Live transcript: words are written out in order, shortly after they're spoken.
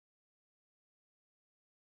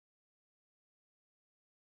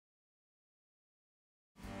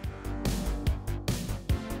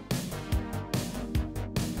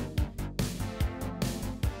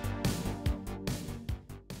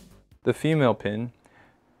the female pin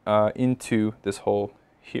into this hole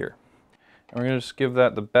here. And we're going to just give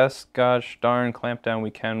that the best gosh darn clamp down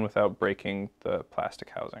we can without breaking the plastic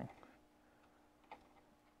housing.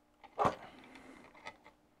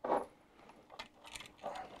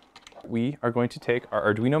 We are going to take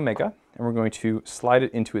our Arduino Mega and we're going to slide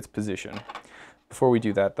it into its position. Before we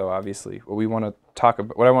do that though, obviously, what I want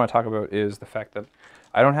to talk about is the fact that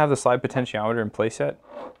I don't have the slide potentiometer in place yet.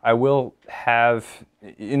 I will have,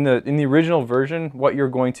 in the original version, what you're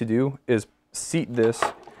going to do is seat this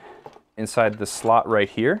inside the slot right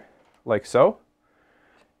here, like so.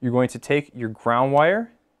 You're going to take your ground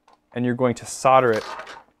wire and you're going to solder it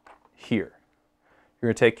here. You're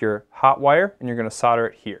going to take your hot wire and you're going to solder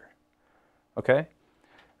it here. Okay?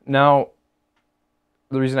 Now,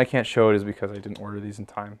 the reason I can't show it is because I didn't order these in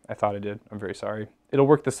time. I thought I did. I'm very sorry. It'll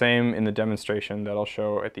work the same in the demonstration that I'll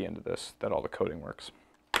show at the end of this, that all the coding works.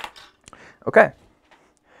 Okay.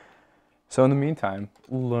 So in the meantime,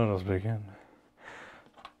 let us begin.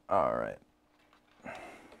 All right.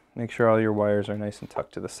 Make sure all your wires are nice and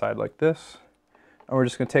tucked to the side like this. And we're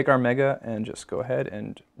just going to take our Mega and just go ahead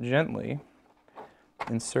and gently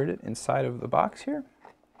insert it inside of the box here,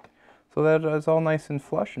 so that it's all nice and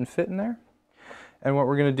flush and fit in there. And what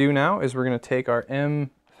we're going to do now is we're going to take our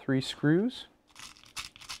M3 screws.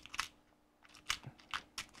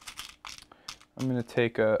 I'm going to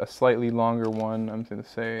take a slightly longer one. I'm going to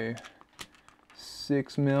say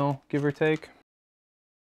 6 mil, give or take.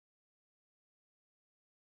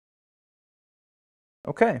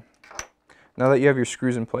 Okay, now that you have your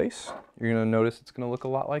screws in place, you're going to notice it's going to look a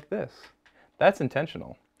lot like this. That's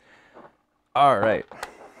intentional. All right.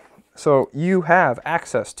 So you have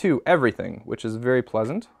access to everything, which is very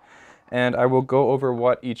pleasant, and I will go over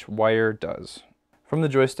what each wire does. From the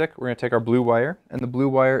joystick, we're going to take our blue wire, and the blue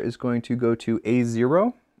wire is going to go to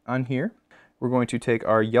A0 on here. We're going to take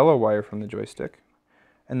our yellow wire from the joystick,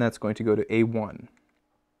 and that's going to go to A1.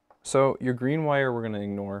 So your green wire we're going to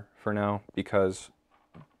ignore for now, because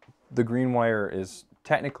the green wire is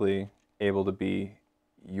technically able to be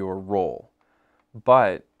your roll,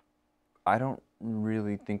 but I don't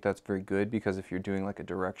really think that's very good, because if you're doing like a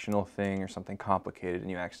directional thing or something complicated and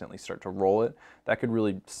you accidentally start to roll it, that could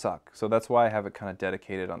really suck. So that's why I have it kind of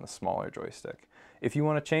dedicated on the smaller joystick. If you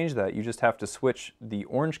want to change that, you just have to switch the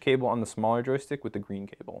orange cable on the smaller joystick with the green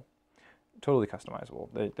cable. Totally customizable.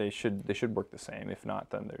 They should work the same. If not,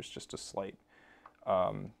 then there's just a slight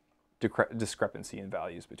discrepancy in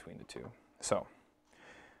values between the two. So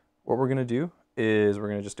what we're going to do is we're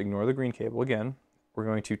going to just ignore the green cable again. We're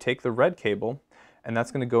going to take the red cable, and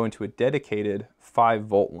that's going to go into a dedicated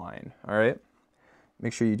 5-volt line, all right?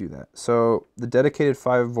 Make sure you do that. So the dedicated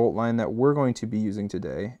 5-volt line that we're going to be using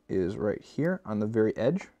today is right here on the very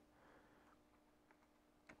edge,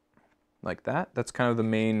 like that. That's kind of the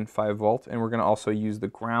main 5-volt, and we're going to also use the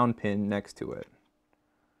ground pin next to it.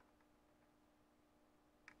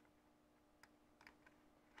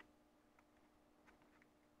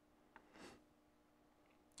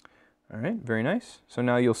 All right, very nice. So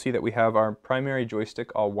now you'll see that we have our primary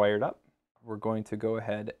joystick all wired up. We're going to go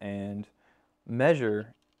ahead and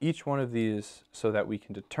measure each one of these so that we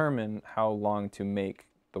can determine how long to make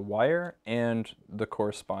the wire and the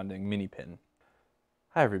corresponding mini pin.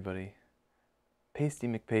 Hi everybody, Pasty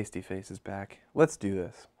McPastyface is back. Let's do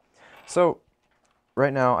this. So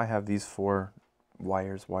right now I have these 4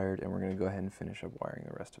 wires wired, and we're going to go ahead and finish up wiring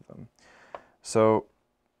the rest of them. So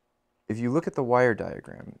if you look at the wire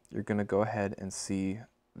diagram, you're going to go ahead and see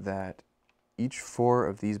that each 4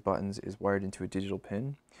 of these buttons is wired into a digital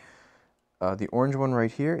pin. The orange one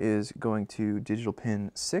right here is going to digital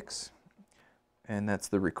pin 6, and that's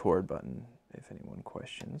the record button, if anyone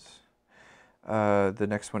questions. The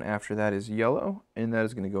next one after that is yellow, and that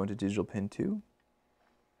is going to go into digital pin 2.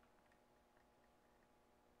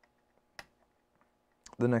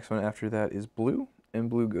 The next one after that is blue, and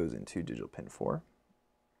blue goes into digital pin 4.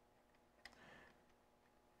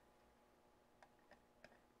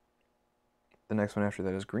 The next one after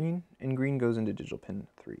that is green, and green goes into digital pin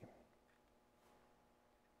 3.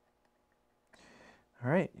 All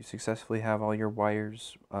right, you successfully have all your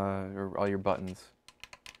wires, or all your buttons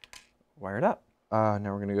wired up. Now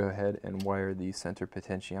we're going to go ahead and wire the center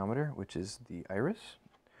potentiometer, which is the iris,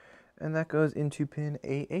 and that goes into pin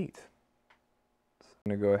A8. So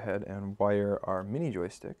I'm going to go ahead and wire our mini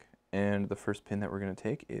joystick, and the first pin that we're going to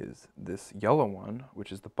take is this yellow one,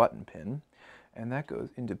 which is the button pin, and that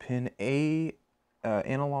goes into pin A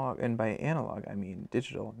analog, and by analog I mean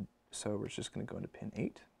digital, so we're just going to go into pin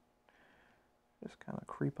 8. Just kind of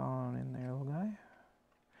creep on in there, little guy.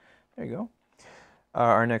 There you go.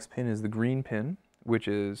 Our next pin is the green pin, which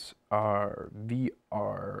is our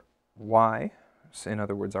VR1 Y, so in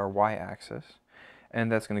other words, our Y-axis,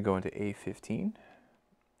 and that's going to go into A15,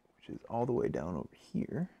 which is all the way down over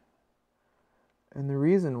here. And the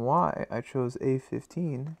reason why I chose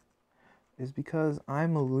A15 is because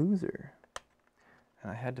I'm a loser,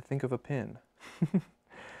 and I had to think of a pin.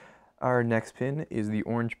 Our next pin is the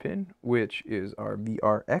orange pin, which is our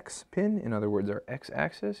VRX pin, in other words, our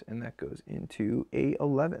X-axis, and that goes into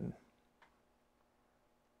A11.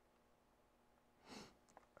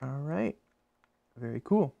 All right, very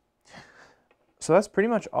cool. So that's pretty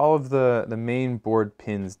much all of the main board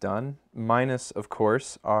pins done, minus, of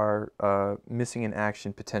course, our missing in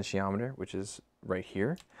action potentiometer, which is right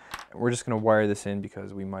here. We're just going to wire this in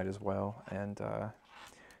because we might as well, and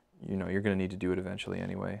you know, you're going to need to do it eventually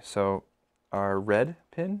anyway. So our red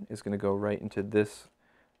pin is going to go right into this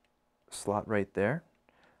slot right there,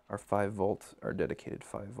 our 5 volt, our dedicated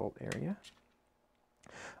 5 volt area.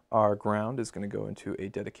 Our ground is going to go into a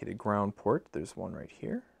dedicated ground port. There's one right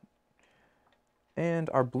here. And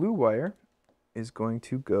our blue wire is going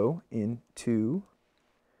to go into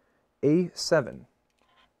A7,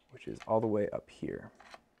 which is all the way up here.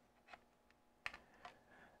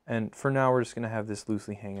 And for now, we're just going to have this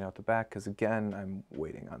loosely hanging out the back because, again, I'm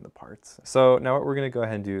waiting on the parts. So now what we're going to go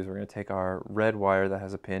ahead and do is we're going to take our red wire that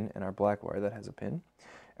has a pin and our black wire that has a pin,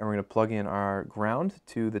 and we're going to plug in our ground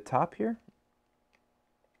to the top here,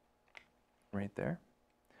 right there.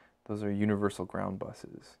 Those are universal ground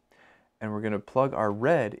buses. And we're going to plug our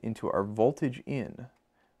red into our voltage in,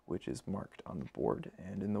 which is marked on the board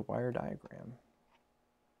and in the wire diagram.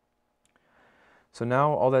 So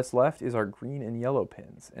now all that's left is our green and yellow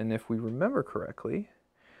pins. And if we remember correctly,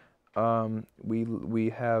 we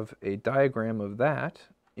have a diagram of that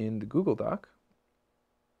in the Google Doc,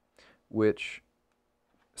 which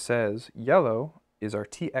says yellow is our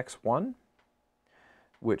TX1,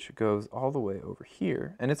 which goes all the way over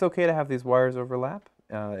here. And it's okay to have these wires overlap.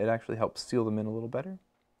 It actually helps seal them in a little better.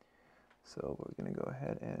 So we're going to go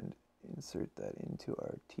ahead and insert that into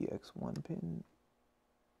our TX1 pin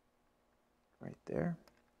right there.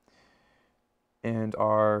 And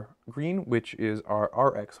our green, which is our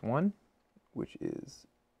RX1, which is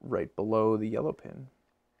right below the yellow pin.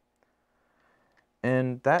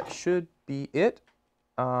 And that should be it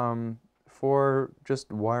for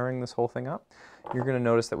just wiring this whole thing up. You're going to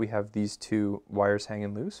notice that we have these 2 wires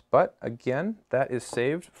hanging loose, but again, that is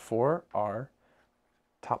saved for our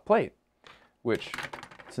top plate, which,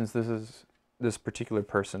 since this particular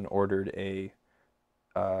person ordered a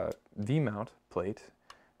V-mount plate,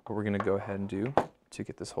 what we're going to go ahead and do to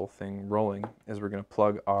get this whole thing rolling is we're going to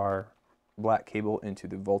plug our black cable into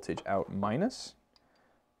the voltage out minus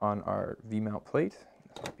on our V-mount plate.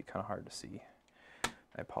 This might be kind of hard to see.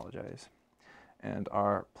 I apologize. And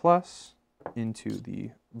our plus into the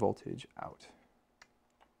voltage out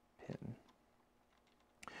pin.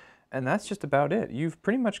 And that's just about it. You've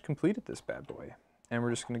pretty much completed this bad boy. And we're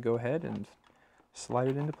just going to go ahead and slide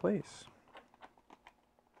it into place.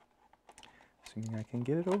 Assuming I can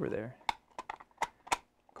get it over there.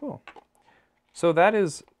 Cool. So that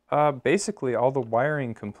is basically all the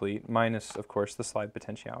wiring complete, minus, of course, the slide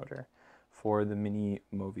potentiometer for the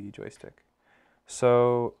Mini-Movi joystick.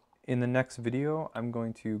 So in the next video, I'm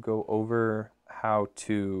going to go over how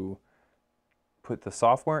to put the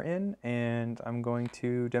software in, and I'm going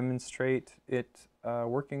to demonstrate it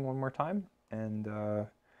working one more time. And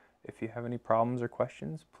if you have any problems or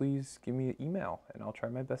questions, please give me an email, and I'll try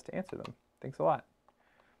my best to answer them. Thanks a lot.